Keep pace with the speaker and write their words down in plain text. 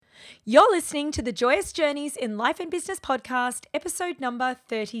You're listening to the Joyous Journeys in Life and Business podcast, episode number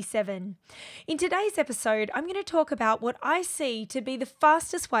 37. In today's episode, I'm going to talk about what I see to be the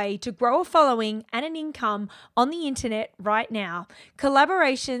fastest way to grow a following and an income on the internet right now: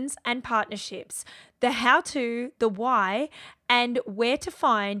 collaborations and partnerships, the how-to, the why, and where to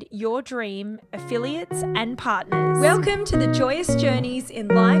find your dream affiliates and partners. Welcome to the Joyous Journeys in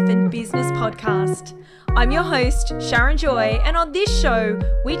Life and Business podcast. I'm your host, Sharon Joy, and on this show,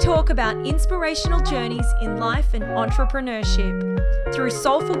 we talk about inspirational journeys in life and entrepreneurship. Through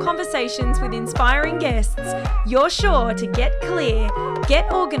soulful conversations with inspiring guests, you're sure to get clear,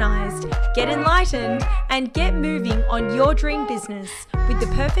 get organized, get enlightened, and get moving on your dream business with the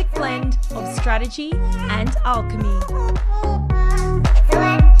perfect blend of strategy and alchemy.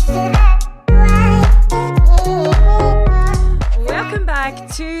 Welcome back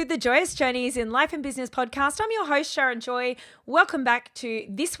to the Joyous Journeys in Life and Business podcast. I'm your host, Sharon Joy. Welcome back to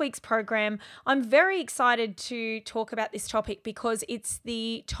this week's program. I'm very excited to talk about this topic because it's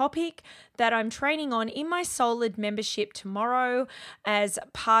the topic that I'm training on in my Solid membership tomorrow as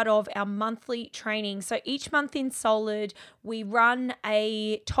part of our monthly training. So each month in Solid, we run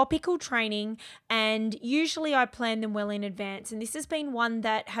a topical training, and usually I plan them well in advance. And this has been one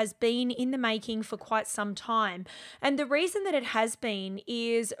that has been in the making for quite some time. And the reason that it has been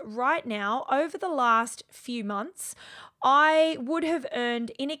is right now, over the last few months, I would have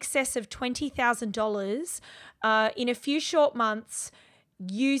earned in excess of $20,000 in a few short months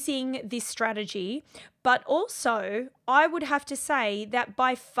using this strategy. But also, I would have to say that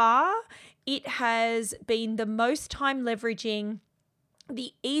by far, it has been the most time leveraging,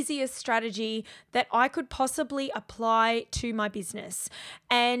 the easiest strategy that I could possibly apply to my business.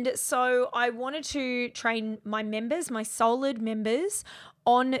 And so I wanted to train my members, my Solid members,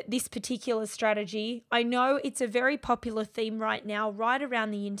 on this particular strategy. I know it's a very popular theme right now, right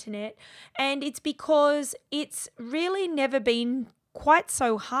around the internet, and it's because it's really never been quite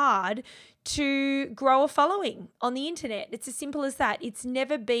so hard to grow a following on the internet. It's as simple as that. It's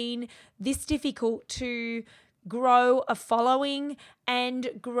never been this difficult to grow a following and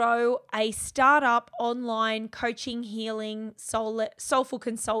grow a startup online coaching, healing, soulful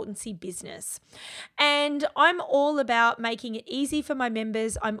consultancy business. And I'm all about making it easy for my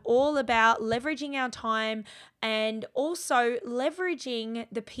members. I'm all about leveraging our time and also leveraging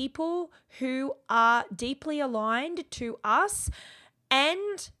the people who are deeply aligned to us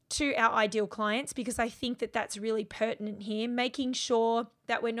and to our ideal clients, because I think that that's really pertinent here, making sure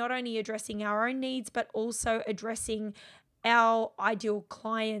that we're not only addressing our own needs, but also addressing our ideal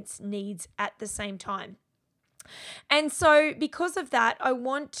clients' needs at the same time. And so because of that, I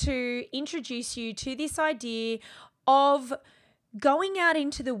want to introduce you to this idea of going out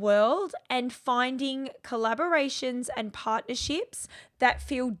into the world and finding collaborations and partnerships that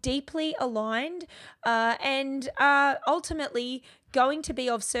feel deeply aligned and are ultimately going to be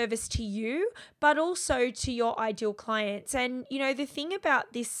of service to you, but also to your ideal clients. And, you know, the thing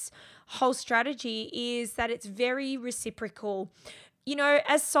about this whole strategy is that it's very reciprocal. You know,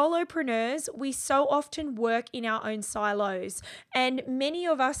 as solopreneurs, we so often work in our own silos, and many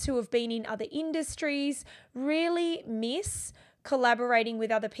of us who have been in other industries really miss collaborating with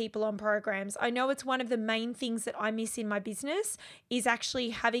other people on programs. I know it's one of the main things that I miss in my business is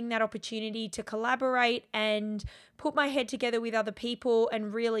actually having that opportunity to collaborate and put my head together with other people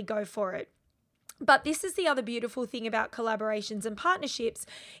and really go for it. But this is the other beautiful thing about collaborations and partnerships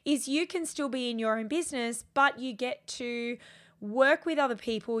is you can still be in your own business, but you get to work with other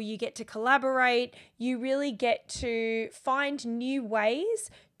people, you get to collaborate, you really get to find new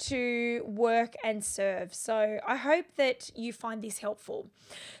ways to work and serve. So I hope that you find this helpful.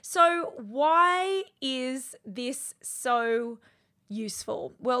 So why is this so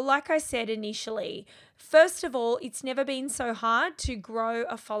useful? Well, like I said initially, first of all, it's never been so hard to grow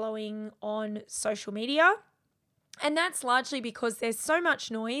a following on social media. And that's largely because there's so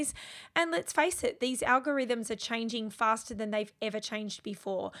much noise. And let's face it, these algorithms are changing faster than they've ever changed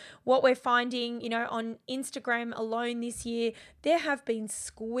before. What we're finding, you know, on Instagram alone this year, there have been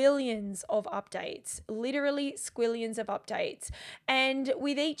squillions of updates, literally squillions of updates. And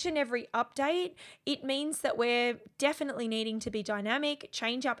with each and every update, it means that we're definitely needing to be dynamic,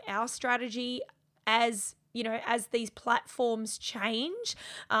 change up our strategy as these platforms change,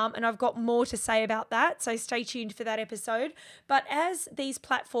 and I've got more to say about that, so stay tuned for that episode. But as these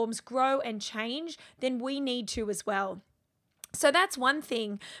platforms grow and change, then we need to as well. So that's one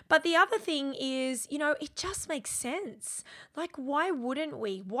thing. But the other thing is, it just makes sense. Like, why wouldn't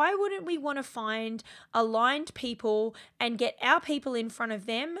we? Why wouldn't we want to find aligned people and get our people in front of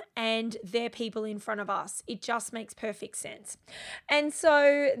them and their people in front of us? It just makes perfect sense. And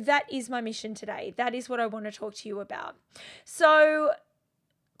so that is my mission today. That is what I want to talk to you about. So,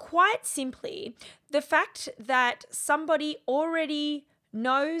 quite simply, the fact that somebody already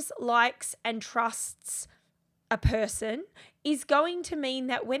knows, likes, and trusts a person is going to mean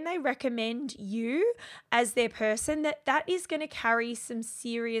that when they recommend you as their person, that is going to carry some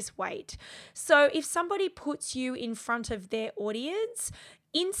serious weight. So if somebody puts you in front of their audience,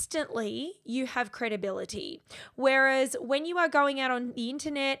 instantly you have credibility. Whereas when you are going out on the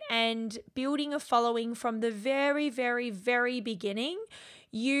internet and building a following from the very, very, very beginning,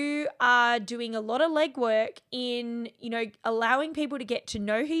 you are doing a lot of legwork in, allowing people to get to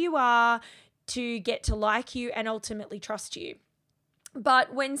know who you are, to get to like you and ultimately trust you.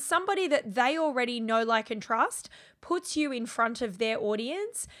 But when somebody that they already know, like, and trust puts you in front of their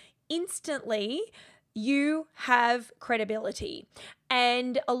audience, instantly you have credibility.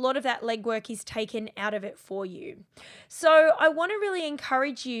 And a lot of that legwork is taken out of it for you. So I want to really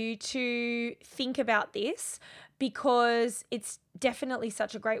encourage you to think about this, because it's definitely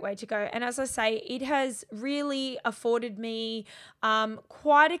such a great way to go. And as I say, it has really afforded me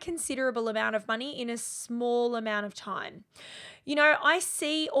quite a considerable amount of money in a small amount of time. I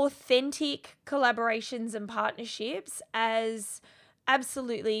see authentic collaborations and partnerships as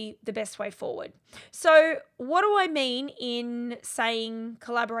absolutely the best way forward. So what do I mean in saying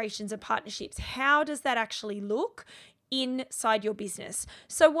collaborations and partnerships? How does that actually look inside your business?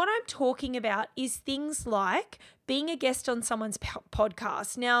 So what I'm talking about is things like being a guest on someone's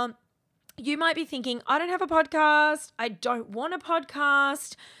podcast. Now, you might be thinking, I don't have a podcast. I don't want a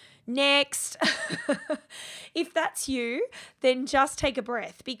podcast. Next. If that's you, then just take a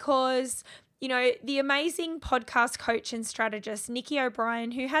breath, because the amazing podcast coach and strategist, Nikki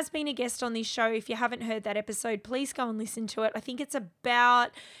O'Brien, who has been a guest on this show. If you haven't heard that episode, please go and listen to it. I think it's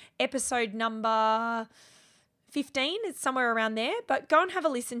about episode number 15, it's somewhere around there, but go and have a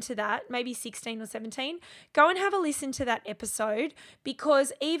listen to that, maybe 16 or 17. Go and have a listen to that episode,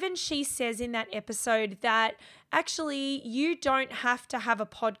 because even she says in that episode that actually you don't have to have a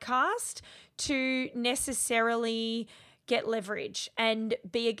podcast to necessarily get leverage and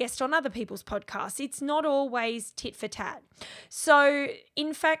be a guest on other people's podcasts. It's not always tit for tat. So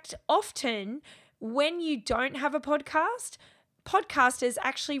in fact, often when you don't have a podcast, podcasters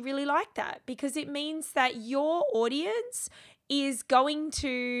actually really like that, because it means that your audience is going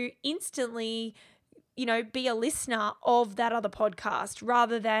to instantly, be a listener of that other podcast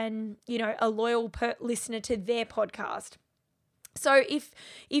rather than, a loyal listener to their podcast. So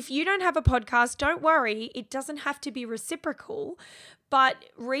if you don't have a podcast, don't worry. It doesn't have to be reciprocal, but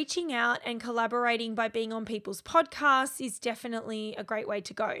reaching out and collaborating by being on people's podcasts is definitely a great way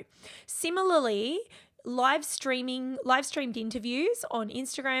to go. Similarly, live streamed interviews on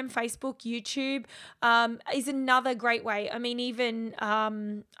Instagram, Facebook, YouTube is another great way. I mean, even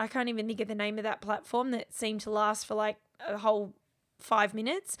I can't even think of the name of that platform that seemed to last for like a whole 5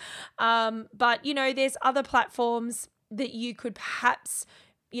 minutes. But there's other platforms that you could perhaps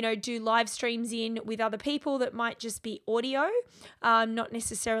do live streams in with other people that might just be audio, not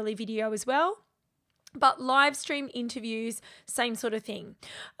necessarily video as well. But live stream interviews, same sort of thing.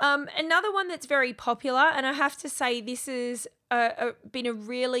 Another one that's very popular, and I have to say this has been a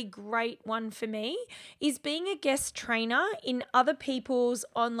really great one for me, is being a guest trainer in other people's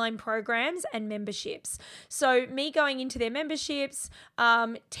online programs and memberships. So me going into their memberships,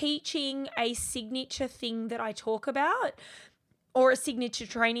 teaching a signature thing that I talk about, or a signature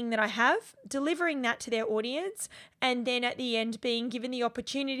training that I have, delivering that to their audience, and then at the end being given the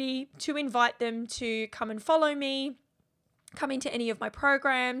opportunity to invite them to come and follow me, come into any of my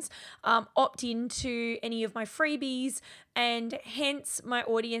programs, opt into any of my freebies, and hence my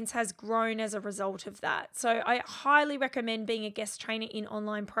audience has grown as a result of that. So I highly recommend being a guest trainer in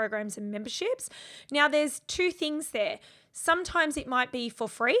online programs and memberships. Now there's two things there. Sometimes it might be for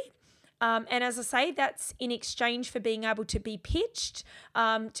free. And as I say, that's in exchange for being able to be pitched,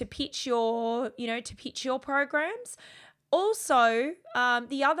 to pitch your programs. Also,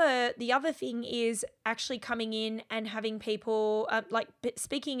 the other thing is actually coming in and having people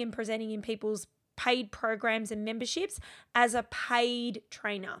speaking and presenting in people's paid programs and memberships as a paid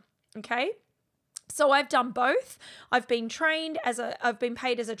trainer. Okay. So I've done both. I've been paid as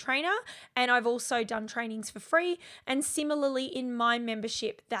a trainer, and I've also done trainings for free. And similarly in my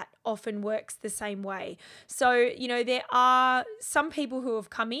membership, that often works the same way. So, there are some people who have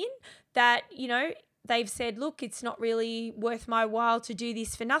come in that, they've said, look, it's not really worth my while to do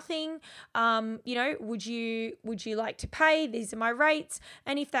this for nothing. Would you like to pay? These are my rates.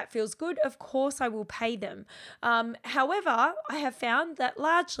 And if that feels good, of course I will pay them. However, I have found that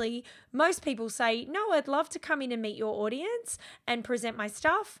largely most people say, no, I'd love to come in and meet your audience and present my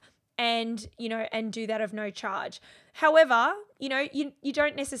stuff and do that of no charge. However, you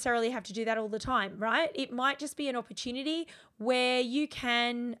don't necessarily have to do that all the time, right? It might just be an opportunity where you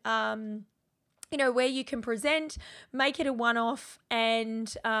can where you can present, make it a one-off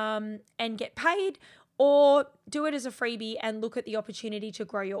and get paid, or do it as a freebie and look at the opportunity to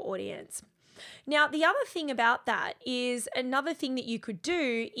grow your audience. Now, the other thing about that is another thing that you could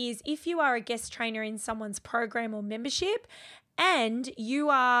do is if you are a guest trainer in someone's program or membership and you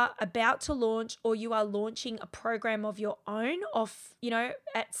are about to launch or you are launching a program of your own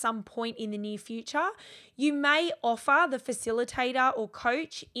at some point in the near future, you may offer the facilitator or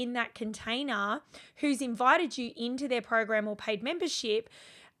coach in that container who's invited you into their program or paid membership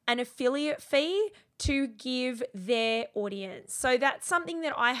an affiliate fee to give their audience. So that's something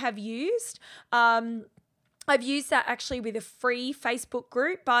that I have used. I've used that actually with a free Facebook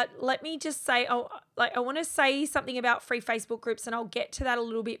group, but let me just say, I want to say something about free Facebook groups, and I'll get to that a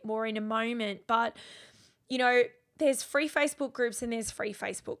little bit more in a moment. But, there's free Facebook groups and there's free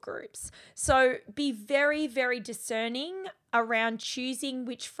Facebook groups. So be very, very discerning around choosing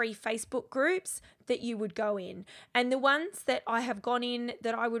which free Facebook groups that you would go in. And the ones that I have gone in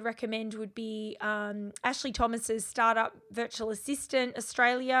that I would recommend would be Ashley Thomas's Startup Virtual Assistant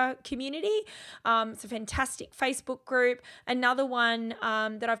Australia community. It's a fantastic Facebook group. Another one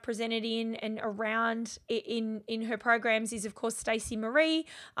that I've presented in and around in her programs is, of course, Stacey Marie,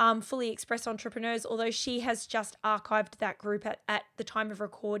 Fully Express Entrepreneurs, although she has just archived that group at the time of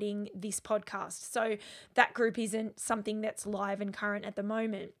recording this podcast. So that group isn't something that's live and current at the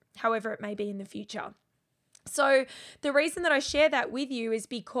moment. However, it may be in the future. So the reason that I share that with you is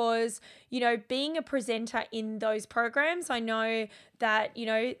because, being a presenter in those programs, I know that,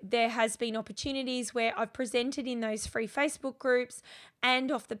 there has been opportunities where I've presented in those free Facebook groups,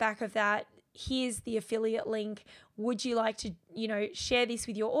 and off the back of that, here's the affiliate link. Would you like to, share this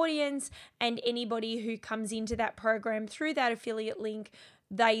with your audience? And anybody who comes into that program through that affiliate link,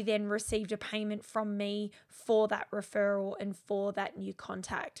 they then received a payment from me for that referral and for that new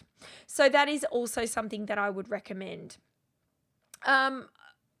contact. So that is also something that I would recommend.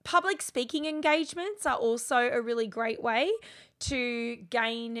 Public speaking engagements are also a really great way to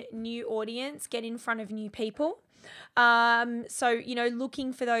gain new audience, get in front of new people.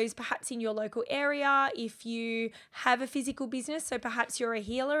 Looking for those perhaps in your local area. If you have a physical business, so perhaps you're a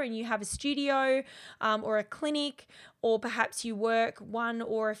healer and you have a studio or a clinic, or perhaps you work one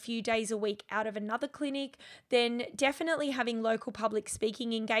or a few days a week out of another clinic, then definitely having local public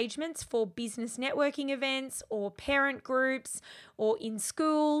speaking engagements for business networking events or parent groups or in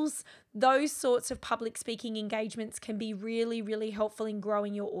schools, those sorts of public speaking engagements can be really, really helpful in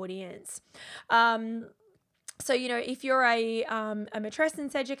growing your audience. So, if you're a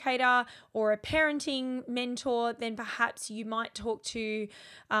matrescence educator or a parenting mentor, then perhaps you might talk to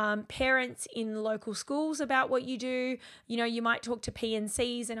parents in local schools about what you do. You might talk to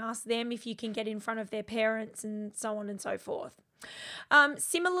PNCs and ask them if you can get in front of their parents and so on and so forth.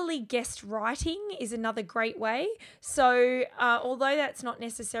 Similarly, guest writing is another great way. So although that's not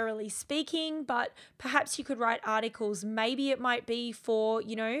necessarily speaking, but perhaps you could write articles. Maybe it might be for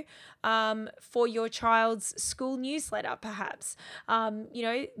your child's school newsletter, perhaps.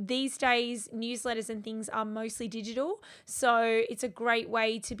 These days newsletters and things are mostly digital. So it's a great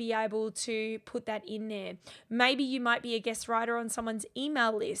way to be able to put that in there. Maybe you might be a guest writer on someone's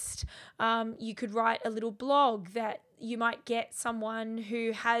email list. You could write a little blog that you might get someone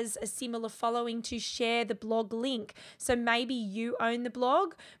who has a similar following to share the blog link. So maybe you own the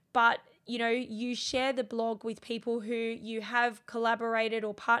blog, but you share the blog with people who you have collaborated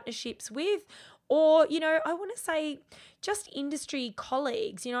or partnerships with, or, I want to say just industry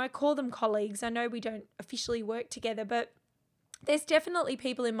colleagues. I call them colleagues. I know we don't officially work together, but there's definitely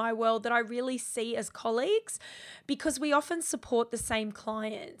people in my world that I really see as colleagues because we often support the same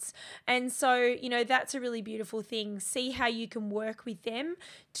clients. And so, that's a really beautiful thing. See how you can work with them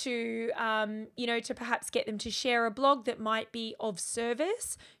to perhaps get them to share a blog that might be of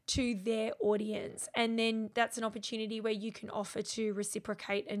service to their audience. And then that's an opportunity where you can offer to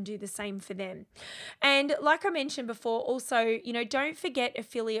reciprocate and do the same for them. And like I mentioned before, also, don't forget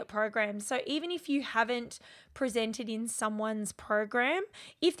affiliate programs. So even if you haven't presented in someone's program,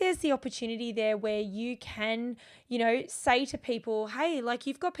 if there's the opportunity there where you can, say to people, hey, like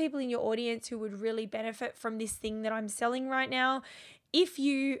you've got people in your audience who would really benefit from this thing that I'm selling right now. if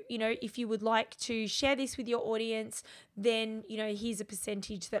you would like to share this with your audience, then, here's a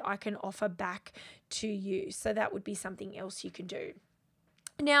percentage that I can offer back to you. So that would be something else you can do.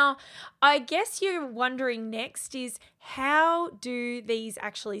 Now, I guess you're wondering next is, how do these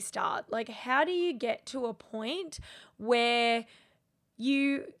actually start? Like, how do you get to a point where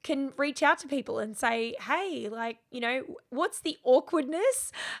you can reach out to people and say, hey, what's the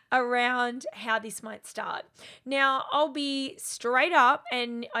awkwardness around how this might start? Now, I'll be straight up,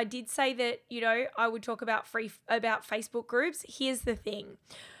 and I did say that, I would talk about Facebook groups. Here's the thing.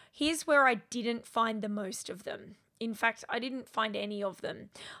 Here's where I didn't find the most of them. In fact, I didn't find any of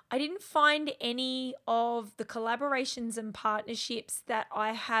them. I didn't find any of the collaborations and partnerships that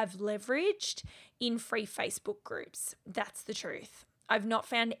I have leveraged in free Facebook groups. That's the truth. I've not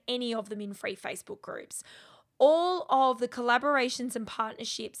found any of them in free Facebook groups. All of the collaborations and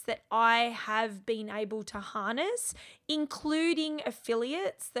partnerships that I have been able to harness, including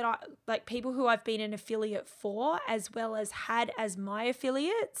affiliates like people who I've been an affiliate for, as well as had as my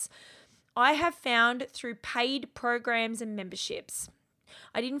affiliates, I have found through paid programs and memberships.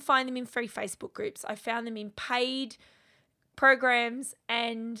 I didn't find them in free Facebook groups. I found them in paid programs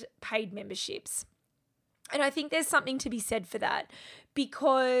and paid memberships. And I think there's something to be said for that,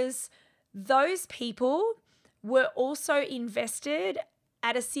 because those people were also invested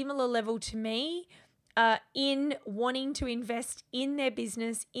at a similar level to me in wanting to invest in their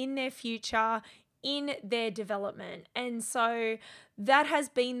business, in their future, in their development. And so that has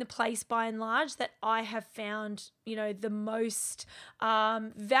been the place by and large that I have found, the most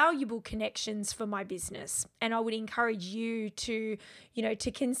valuable connections for my business. And I would encourage you to,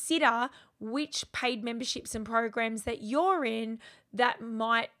 to consider which paid memberships and programs that you're in that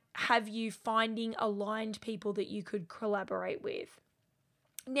might have you finding aligned people that you could collaborate with.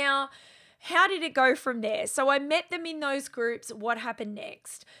 Now, how did it go from there? So I met them in those groups. What happened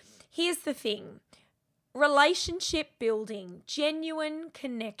next? Here's the thing. Relationship building, genuine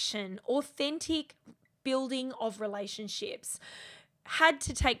connection, authentic building of relationships had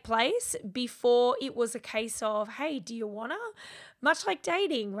to take place before it was a case of, hey, do you wanna? Much like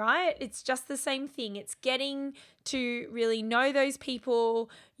dating, right? It's just the same thing. It's getting to really know those people,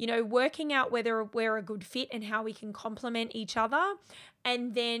 working out whether we're a good fit and how we can complement each other.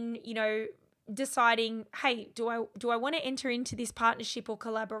 And then, deciding, hey, do I want to enter into this partnership or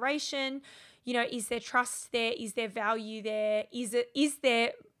collaboration? Is there trust there? Is there value there? Is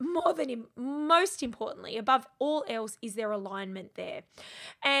there most importantly, above all else, is there alignment there?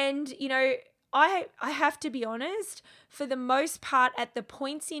 And, I have to be honest, for the most part, at the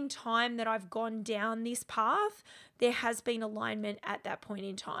points in time that I've gone down this path, there has been alignment at that point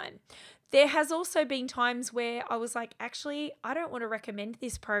in time. There has also been times where I was like, actually, I don't want to recommend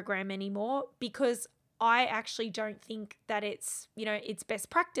this program anymore because I actually don't think that it's, it's best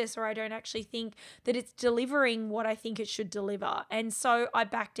practice, or I don't actually think that it's delivering what I think it should deliver. And so I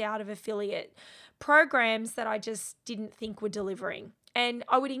backed out of affiliate programs that I just didn't think were delivering. And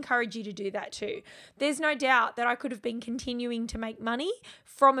I would encourage you to do that too. There's no doubt that I could have been continuing to make money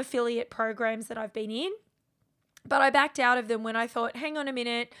from affiliate programs that I've been in, but I backed out of them when I thought, hang on a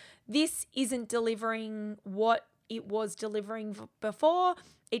minute, this isn't delivering what it was delivering before.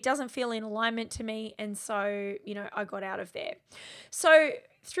 It doesn't feel in alignment to me. And so, I got out of there. So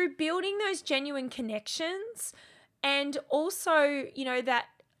through building those genuine connections, and also, that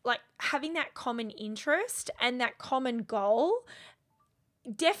like having that common interest and that common goal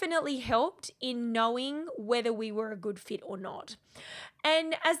definitely helped in knowing whether we were a good fit or not.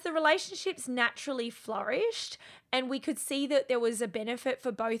 And as the relationships naturally flourished and we could see that there was a benefit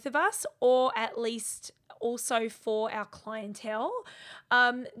for both of us, or at least also for our clientele,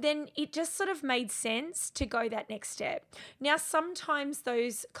 then it just sort of made sense to go that next step. Now, sometimes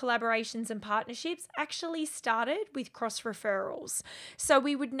those collaborations and partnerships actually started with cross referrals. So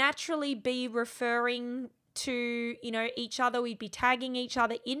we would naturally be referring to, each other. We'd be tagging each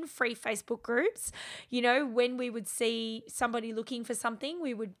other in free Facebook groups. When we would see somebody looking for something,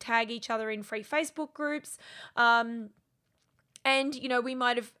 we would tag each other in free Facebook groups. And, we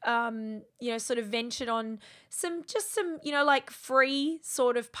might have, sort of ventured on some, like free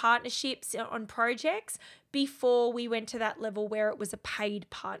sort of partnerships on projects before we went to that level where it was a paid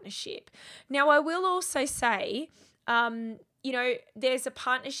partnership. Now, I will also say, there's a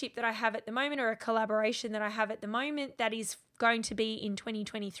partnership that I have at the moment, or a collaboration that I have at the moment that is going to be in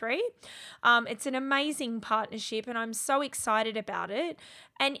 2023. It's an amazing partnership and I'm so excited about it.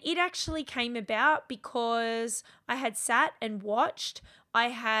 And it actually came about because I had sat and watched. I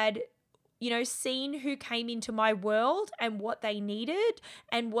had seen who came into my world and what they needed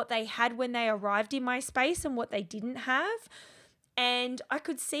and what they had when they arrived in my space and what they didn't have. And I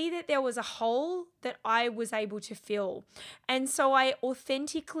could see that there was a hole that I was able to fill. And so I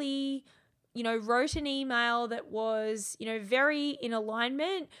authentically, wrote an email that was, very in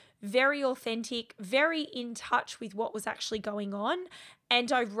alignment, very authentic, very in touch with what was actually going on.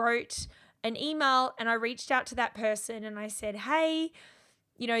 And I wrote an email and I reached out to that person and I said, hey,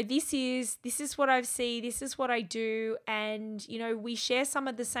 this is what I see, this is what I do. And, we share some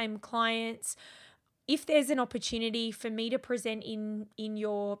of the same clients. If there's an opportunity for me to present in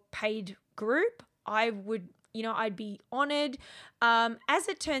your paid group, I would, I'd be honored. As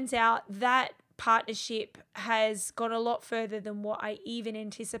it turns out, that partnership has gone a lot further than what I even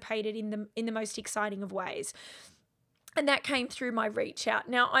anticipated in the most exciting of ways. And that came through my reach out.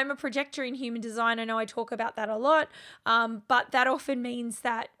 Now, I'm a projector in human design. I know I talk about that a lot, but that often means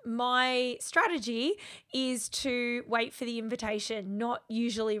that my strategy is to wait for the invitation, not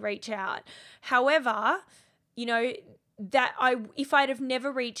usually reach out. However, if I'd have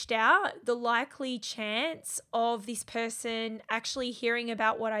never reached out, the likely chance of this person actually hearing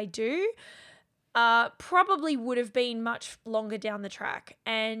about what I do probably would have been much longer down the track.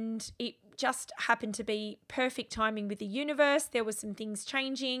 And it just happened to be perfect timing with the universe. There were some things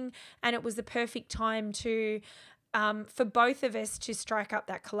changing and it was the perfect time to for both of us to strike up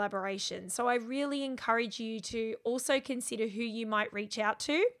that collaboration. So I really encourage you to also consider who you might reach out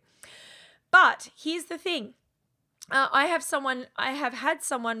to. But here's the thing. I have had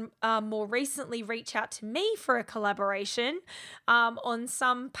someone more recently reach out to me for a collaboration on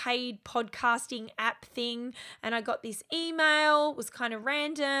some paid podcasting app thing. And I got this email, was kind of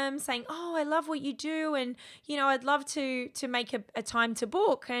random, saying, oh, I love what you do. And, I'd love to make a time to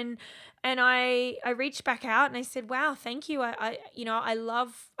book. And I reached back out and I said, wow, thank you.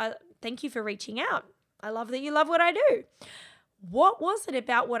 Thank you for reaching out. I love that you love what I do. What was it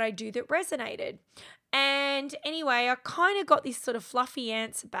about what I do that resonated? And anyway, I kind of got this sort of fluffy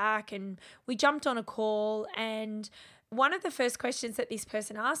answer back and we jumped on a call. And one of the first questions that this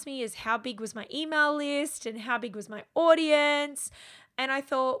person asked me is how big was my email list and how big was my audience? And I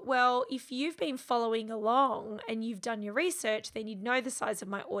thought, well, if you've been following along and you've done your research, then you'd know the size of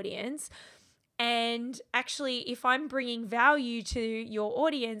my audience. And actually, if I'm bringing value to your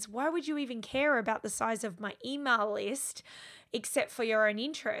audience, why would you even care about the size of my email list except for your own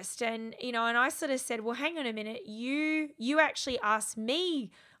interest? And, and I sort of said, well, hang on a minute. You actually asked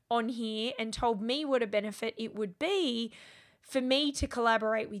me on here and told me what a benefit it would be for me to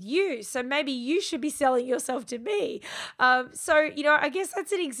collaborate with you. So maybe you should be selling yourself to me. I guess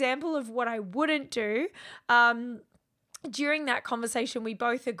that's an example of what I wouldn't do. During that conversation, we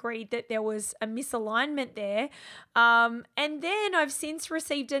both agreed that there was a misalignment there. And then I've since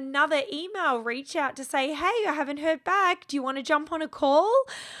received another email reach out to say, hey, I haven't heard back. Do you want to jump on a call?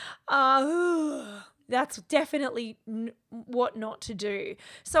 That's definitely what not to do.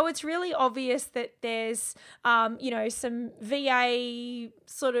 So it's really obvious that there's, some VA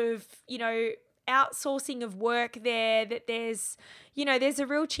sort of, outsourcing of work there, that there's a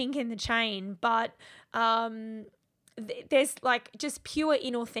real chink in the chain, but, there's like just pure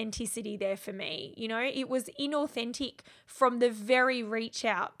inauthenticity there for me. It was inauthentic from the very reach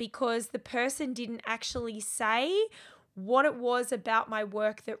out because the person didn't actually say what it was about my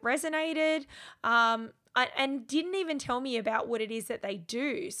work that resonated, and didn't even tell me about what it is that they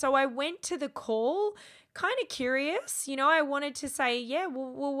do. So I went to the call kind of curious. I wanted to say, yeah,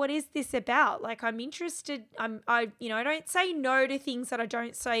 well, what is this about? Like, I'm interested. I don't say no to things that I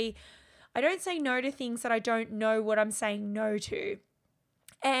don't say no to things that I don't know what I'm saying no to.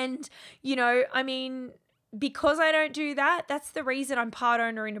 And, because I don't do that, that's the reason I'm part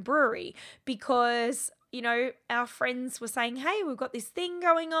owner in a brewery. Because, our friends were saying, hey, we've got this thing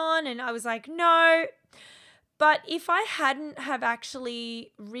going on. And I was like, no. But if I hadn't have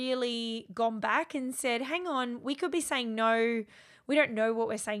actually really gone back and said, hang on, we could be saying no, we don't know what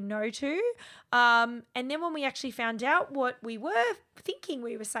we're saying no to. And then when we actually found out what we were thinking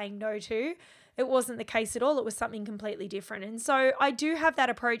we were saying no to, it wasn't the case at all. It was something completely different. And so I do have that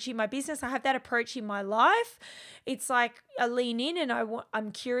approach in my business. I have that approach in my life. It's like I lean in and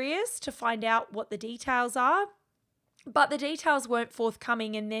I'm curious to find out what the details are. But the details weren't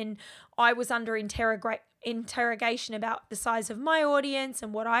forthcoming. And then I was under interrogation about the size of my audience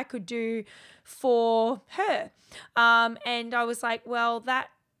and what I could do for her. And I was like, well, that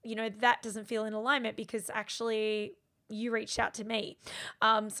doesn't feel in alignment because actually, you reached out to me.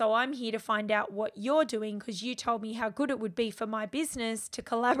 So I'm here to find out what you're doing because you told me how good it would be for my business to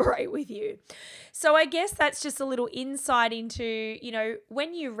collaborate with you. So I guess that's just a little insight into,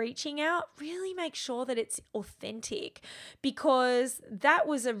 when you're reaching out, really make sure that it's authentic, because that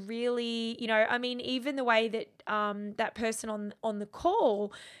was a really, even the way that that person on the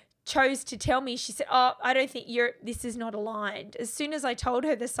call chose to tell me, she said, "Oh, I don't think this is not aligned." As soon as I told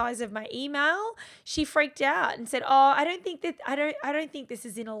her the size of my email, she freaked out and said, "Oh, I don't think this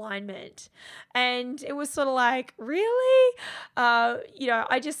is in alignment." And it was sort of like, really?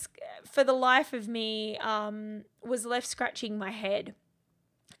 I just, for the life of me, was left scratching my head.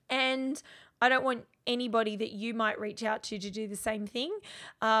 And I don't want anybody that you might reach out to do the same thing.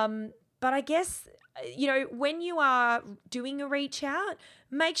 But I guess, when you are doing a reach out,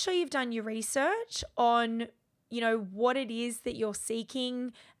 make sure you've done your research on, what it is that you're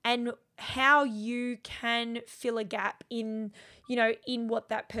seeking and how you can fill a gap in what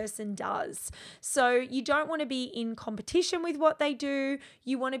that person does. So you don't want to be in competition with what they do.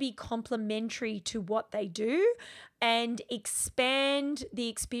 You want to be complementary to what they do and expand the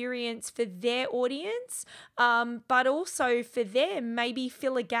experience for their audience, but also for them, maybe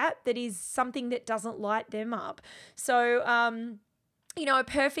fill a gap that is something that doesn't light them up. So, a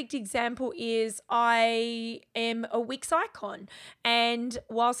perfect example is I am a Wix icon, and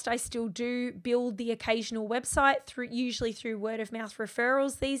whilst I still do build the occasional website usually through word of mouth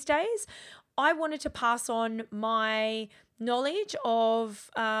referrals these days, I wanted to pass on my knowledge of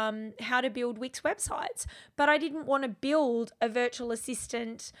how to build Wix websites, but I didn't want to build a virtual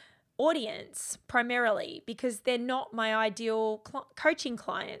assistant audience primarily because they're not my ideal coaching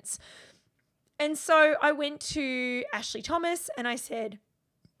clients. And so I went to Ashley Thomas and I said,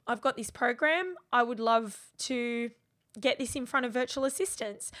 "I've got this program. I would love to get this in front of virtual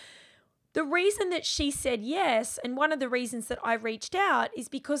assistants." The reason that she said yes, and one of the reasons that I reached out, is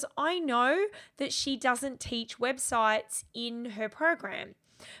because I know that she doesn't teach websites in her program.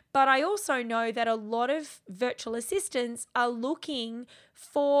 But I also know that a lot of virtual assistants are looking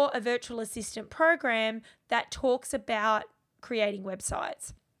for a virtual assistant program that talks about creating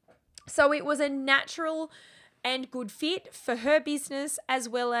websites. So it was a natural and good fit for her business as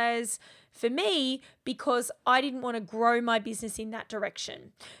well as for me, because I didn't want to grow my business in that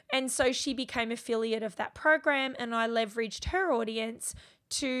direction. And so she became affiliate of that program, and I leveraged her audience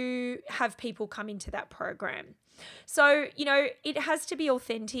to have people come into that program. So, it has to be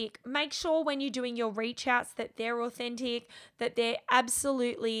authentic. Make sure when you're doing your reach outs that they're authentic, that they're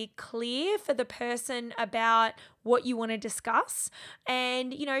absolutely clear for the person about what you want to discuss.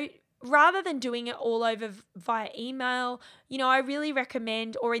 And, rather than doing it all over via email, I really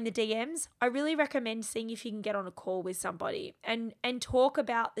recommend, or in the DMs, I really recommend seeing if you can get on a call with somebody and talk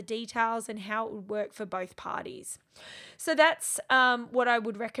about the details and how it would work for both parties. So that's what I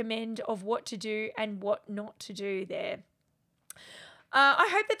would recommend of what to do and what not to do there. I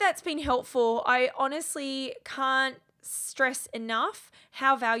hope that that's been helpful. I honestly can't stress enough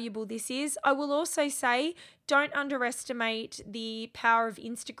how valuable this is. I will also say, don't underestimate the power of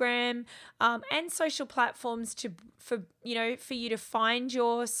Instagram and social platforms for you to find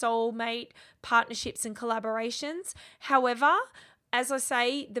your soulmate partnerships and collaborations. However, as I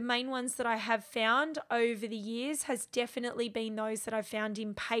say, the main ones that I have found over the years has definitely been those that I've found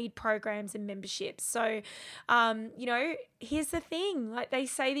in paid programs and memberships. So, here's the thing. Like, they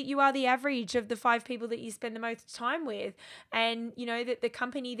say that you are the average of the 5 people that you spend the most time with, and, that the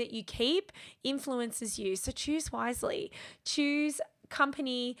company that you keep influences you. So choose wisely. Choose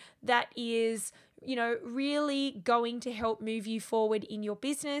company that is really going to help move you forward in your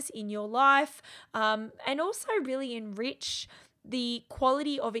business, in your life, and also really enrich the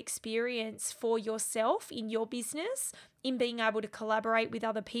quality of experience for yourself in your business, in being able to collaborate with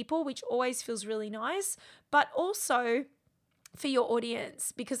other people, which always feels really nice, but also for your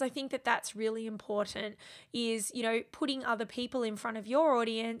audience, because I think that that's really important, is, putting other people in front of your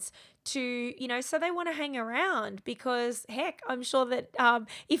audience to, so they want to hang around, because heck, I'm sure that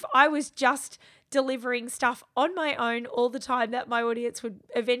if I was just delivering stuff on my own all the time, that my audience would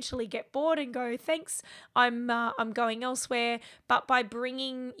eventually get bored and go, "Thanks, I'm going elsewhere." But by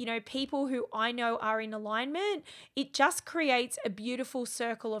bringing, people who I know are in alignment, it just creates a beautiful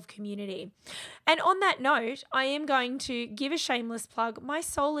circle of community. And on that note, I am going to give a shameless plug. My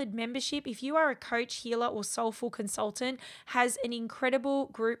Souled membership, if you are a coach, healer, or soulful consultant, has an incredible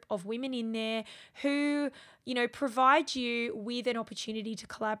group of women in there who provide you with an opportunity to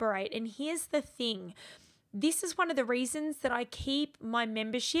collaborate. And here's the thing. This is one of the reasons that I keep my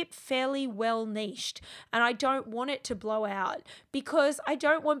membership fairly well niched, and I don't want it to blow out, because I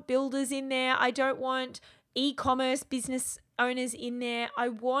don't want builders in there. I don't want e-commerce business owners in there. I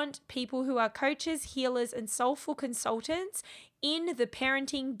want people who are coaches, healers, and soulful consultants in the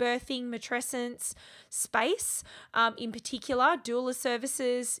parenting, birthing, matrescence space, in particular, doula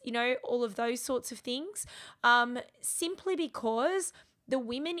services, all of those sorts of things, simply because the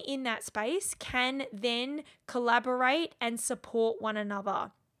women in that space can then collaborate and support one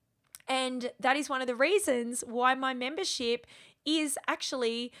another. And that is one of the reasons why my membership is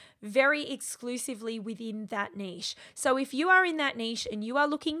actually very exclusively within that niche. So if you are in that niche and you are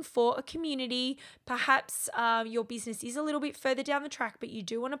looking for a community, perhaps your business is a little bit further down the track, but you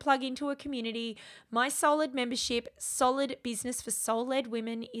do want to plug into a community, my Soul-Led membership, Solid Business for Soul-Led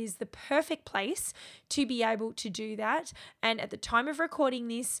Women, is the perfect place to be able to do that. And at the time of recording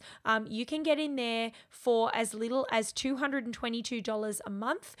this, you can get in there for as little as $222 a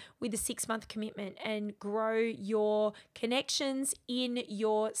month with a 6-month commitment and grow your connections in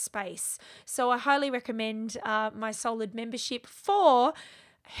your space. So I highly recommend my Soul-Led membership for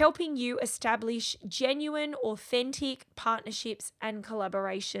helping you establish genuine, authentic partnerships and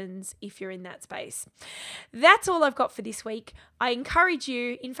collaborations if you're in that space. That's all I've got for this week. I encourage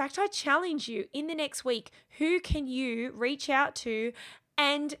you, in fact, I challenge you in the next week, who can you reach out to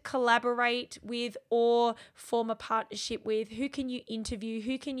and collaborate with or form a partnership with? Who can you interview?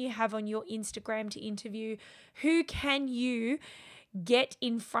 Who can you have on your Instagram to interview? Who can you get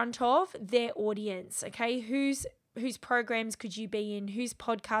in front of their audience? Okay, whose programs could you be in? Whose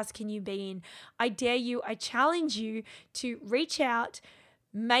podcast can you be in? I dare you, I challenge you to reach out,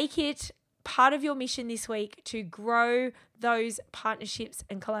 make it part of your mission this week to grow those partnerships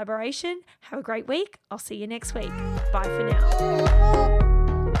and collaboration. Have a great week. I'll see you next week. Bye for now.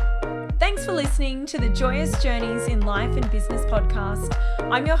 Thanks for listening to the Joyous Journeys in Life and Business podcast.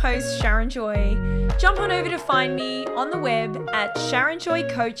 I'm your host, Sharon Joy. Jump on over to find me on the web at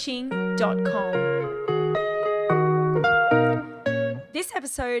sharonjoycoaching.com. This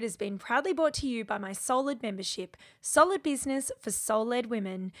episode has been proudly brought to you by my Soul-Led membership, Solid Business for Soul-Led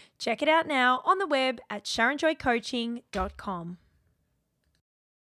Women. Check it out now on the web at sharonjoycoaching.com.